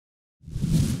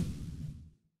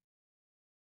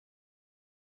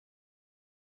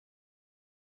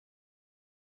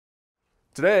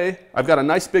Today, I've got a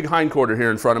nice big hindquarter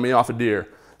here in front of me off a deer,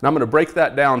 and I'm going to break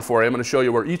that down for you. I'm going to show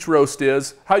you where each roast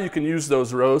is, how you can use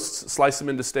those roasts, slice them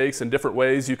into steaks in different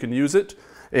ways you can use it,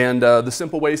 and the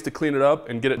simple ways to clean it up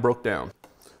and get it broke down.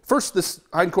 First, this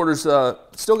hindquarter's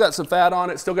still got some fat on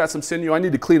it, still got some sinew. I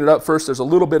need to clean it up first. There's a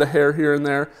little bit of hair here and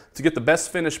there. To get the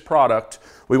best finished product,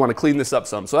 we want to clean this up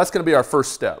some. So that's going to be our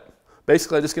first step.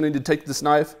 Basically, I'm just going to need to take this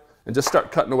knife and just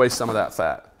start cutting away some of that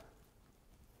fat.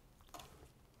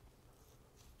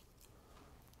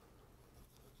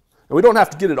 And we don't have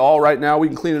to get it all right now. We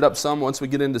can clean it up some once we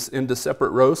get into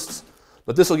separate roasts.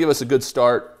 But this will give us a good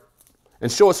start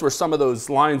and show us where some of those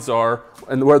lines are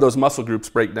and where those muscle groups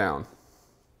break down.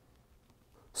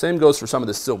 Same goes for some of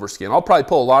this silver skin. I'll probably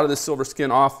pull a lot of this silver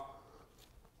skin off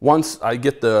once I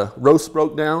get the roast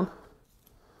broke down.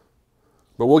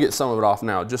 But we'll get some of it off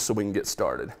now just so we can get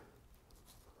started.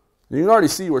 You can already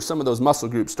see where some of those muscle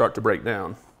groups start to break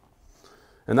down.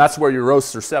 And that's where your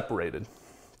roasts are separated.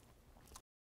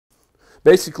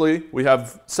 Basically, we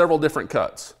have several different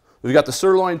cuts. We've got the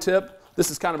sirloin tip. This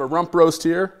is kind of a rump roast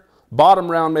here. Bottom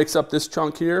round makes up this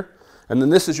chunk here. And then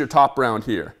this is your top round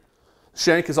here.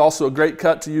 Shank is also a great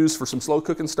cut to use for some slow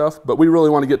cooking stuff, but we really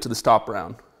want to get to this top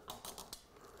round.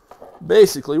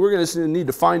 Basically, we're going to need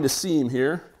to find a seam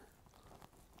here.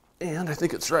 And I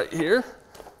think it's right here.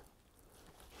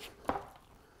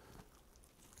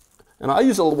 And I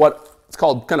use what's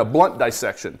called kind of blunt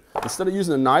dissection. Instead of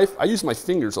using a knife, I use my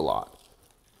fingers a lot.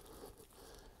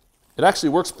 It actually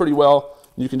works pretty well.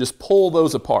 You can just pull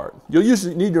those apart. You'll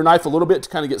usually need your knife a little bit to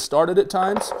kind of get started at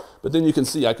times, but then you can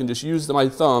see I can just use my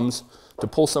thumbs to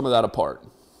pull some of that apart.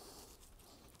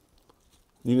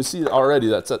 You can see already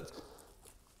that's that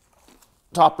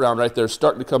top round right there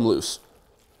starting to come loose.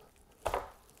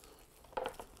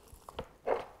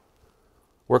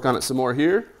 Work on it some more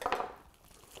here.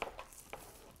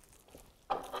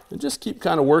 And just keep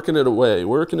kind of working it away,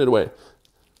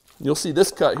 You'll see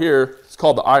this cut here, it's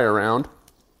called the eye around,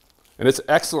 and it's an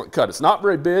excellent cut. It's not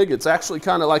very big, it's actually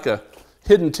kind of like a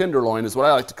hidden tenderloin is what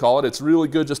I like to call it. It's really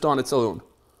good just on its own.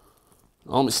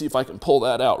 Let me see if I can pull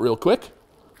that out real quick.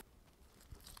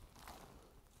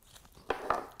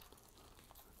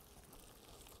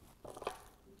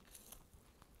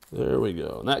 There we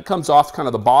go. And that comes off kind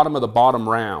of the bottom of the bottom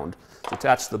round. It's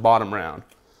attached to the bottom round.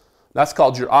 That's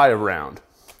called your eye round.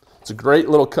 It's a great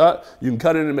little cut. You can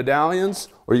cut it in medallions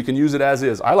or you can use it as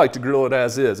is. I like to grill it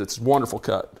as is. It's a wonderful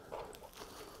cut.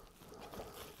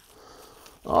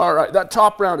 All right, that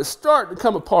top round is starting to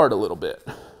come apart a little bit.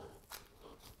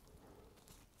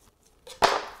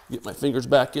 Get my fingers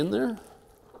back in there.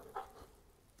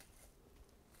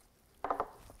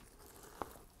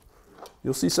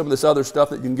 You'll see some of this other stuff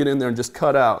that you can get in there and just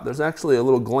cut out. There's actually a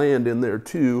little gland in there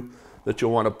too that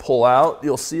you'll want to pull out.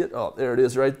 You'll see it. Oh, there it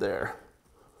is right there.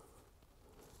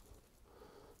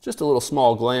 Just a little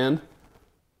small gland. I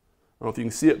don't know if you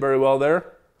can see it very well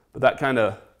there, but that kind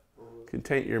of can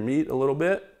taint your meat a little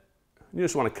bit. You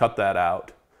just want to cut that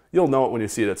out. You'll know it when you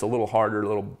see it. It's a little harder,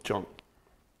 little chunk.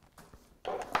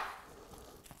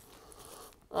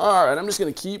 All right, I'm just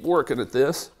going to keep working at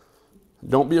this.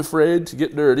 Don't be afraid to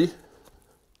get dirty.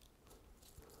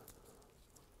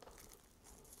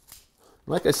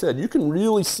 Like I said, you can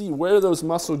really see where those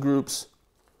muscle groups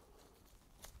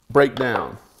break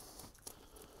down.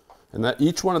 And that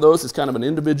each one of those is kind of an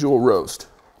individual roast.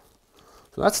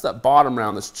 So that's that bottom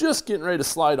round that's just getting ready to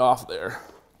slide off there.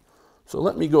 So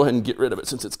let me go ahead and get rid of it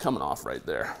since it's coming off right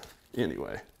there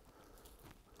anyway.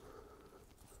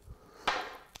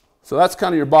 So that's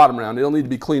kind of your bottom round. It'll need to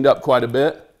be cleaned up quite a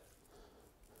bit.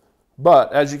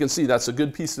 But as you can see, that's a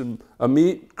good piece of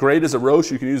meat. Great as a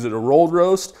roast. You can use it as a rolled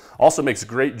roast. Also makes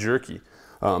great jerky.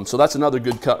 So that's another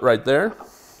good cut right there.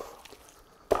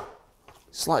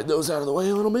 Slide those out of the way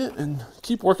a little bit and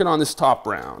keep working on this top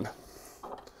round.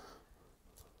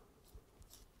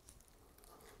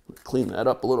 Clean that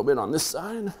up a little bit on this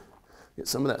side. Get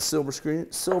some of that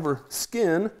silver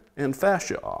skin and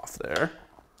fascia off there.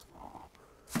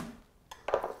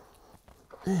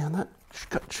 And that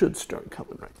cut should start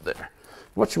coming right there.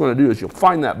 What you want to do is you'll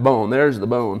find that bone. There's the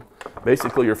bone.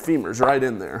 Basically your femur's right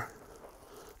in there.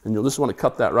 And you'll just want to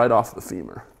cut that right off the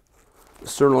femur. The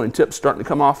sirloin tip's starting to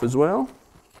come off as well.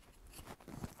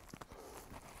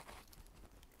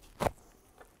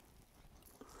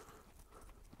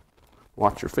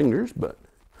 Watch your fingers, but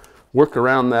work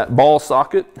around that ball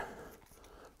socket,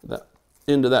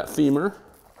 into that femur,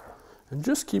 and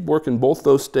just keep working both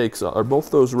those steaks or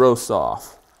both those roasts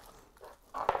off.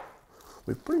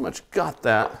 We've pretty much got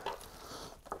that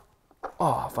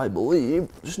off, I believe.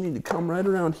 Just need to come right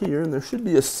around here, and there should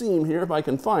be a seam here if I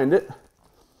can find it.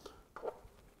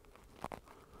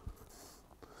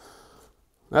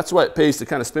 That's why it pays to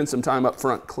kind of spend some time up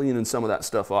front cleaning some of that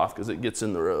stuff off, because it gets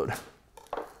in the road.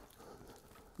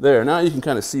 There, now you can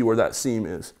kind of see where that seam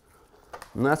is.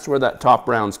 And that's where that top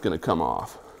round's going to come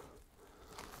off.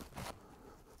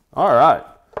 All right,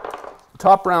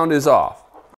 top round is off.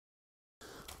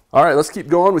 All right, let's keep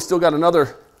going. We still got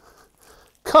another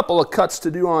couple of cuts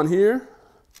to do on here.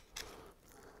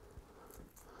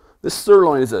 This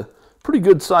sirloin is a pretty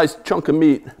good sized chunk of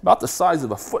meat, about the size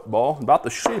of a football, about the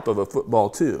shape of a football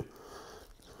too.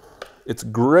 It's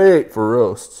great for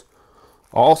roasts,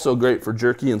 also great for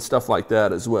jerky and stuff like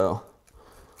that as well.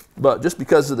 But just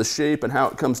because of the shape and how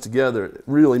it comes together, it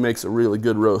really makes a really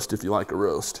good roast if you like a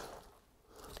roast.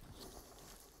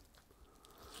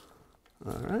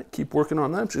 All right, keep working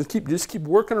on that. Just keep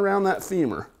working around that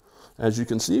femur. As you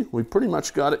can see, we pretty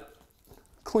much got it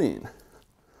clean.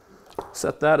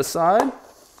 Set that aside.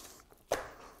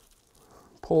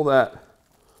 Pull that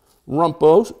rump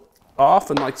off,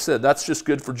 and like I said, that's just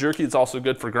good for jerky. It's also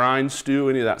good for grind, stew,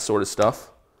 any of that sort of stuff.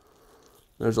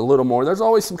 There's a little more. There's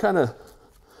always some kind of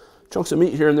chunks of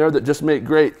meat here and there that just make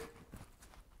great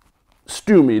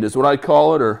stew meat is what I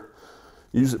call it, or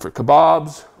use it for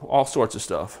kebabs, all sorts of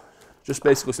stuff. Just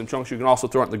basically some chunks. You can also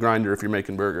throw it in the grinder if you're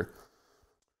making burger.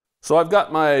 So I've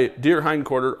got my deer hind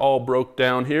quarter all broke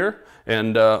down here,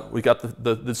 and we got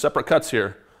the separate cuts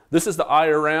here. This is the eye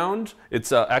around.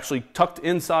 It's actually tucked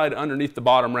inside underneath the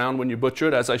bottom round when you butcher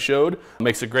it, as I showed. It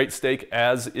makes a great steak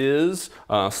as is.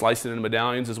 Slice it into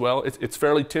medallions as well. It's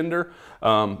fairly tender.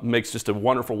 Makes just a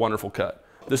wonderful, wonderful cut.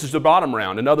 This is the bottom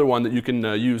round, another one that you can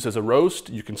use as a roast.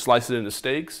 You can slice it into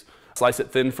steaks, slice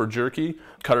it thin for jerky,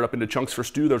 cut it up into chunks for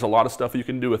stew. There's a lot of stuff you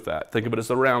can do with that. Think of it as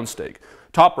a round steak.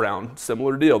 Top round,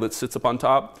 similar deal, that sits up on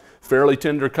top. Fairly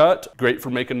tender cut, great for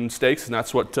making steaks, and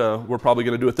that's what we're probably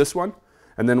going to do with this one.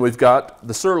 And then we've got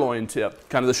the sirloin tip,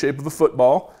 kind of the shape of a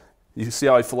football. You can see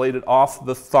how I filleted it off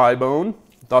the thigh bone,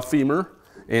 the femur,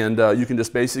 and you can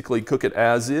just basically cook it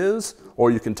as is,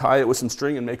 or you can tie it with some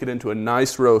string and make it into a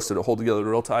nice roast. It'll hold together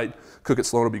real tight. Cook it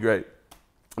slow and it'll be great.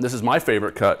 And this is my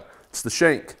favorite cut. It's the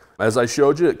shank. As I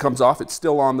showed you, it comes off, it's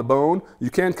still on the bone. You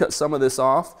can cut some of this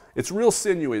off. It's real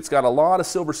sinewy. It's got a lot of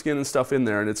silver skin and stuff in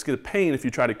there, and it's going to pain if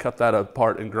you try to cut that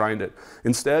apart and grind it.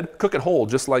 Instead, cook it whole,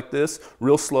 just like this,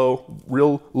 real slow,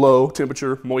 real low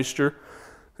temperature, moisture,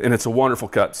 and it's a wonderful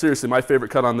cut. Seriously, my favorite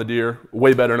cut on the deer,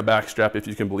 way better than a backstrap if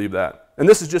you can believe that. And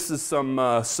this is just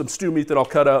some stew meat that I'll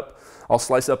cut up. I'll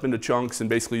slice up into chunks and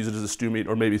basically use it as a stew meat,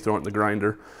 or maybe throw it in the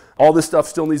grinder. All this stuff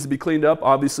still needs to be cleaned up.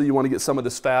 Obviously, you want to get some of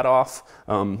this fat off.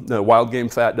 The wild game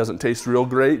fat doesn't taste real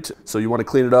great, so you want to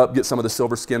clean it up, get some of the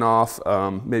silver skin off,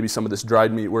 maybe some of this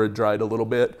dried meat where it dried a little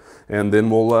bit, and then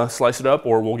we'll slice it up,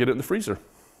 or we'll get it in the freezer.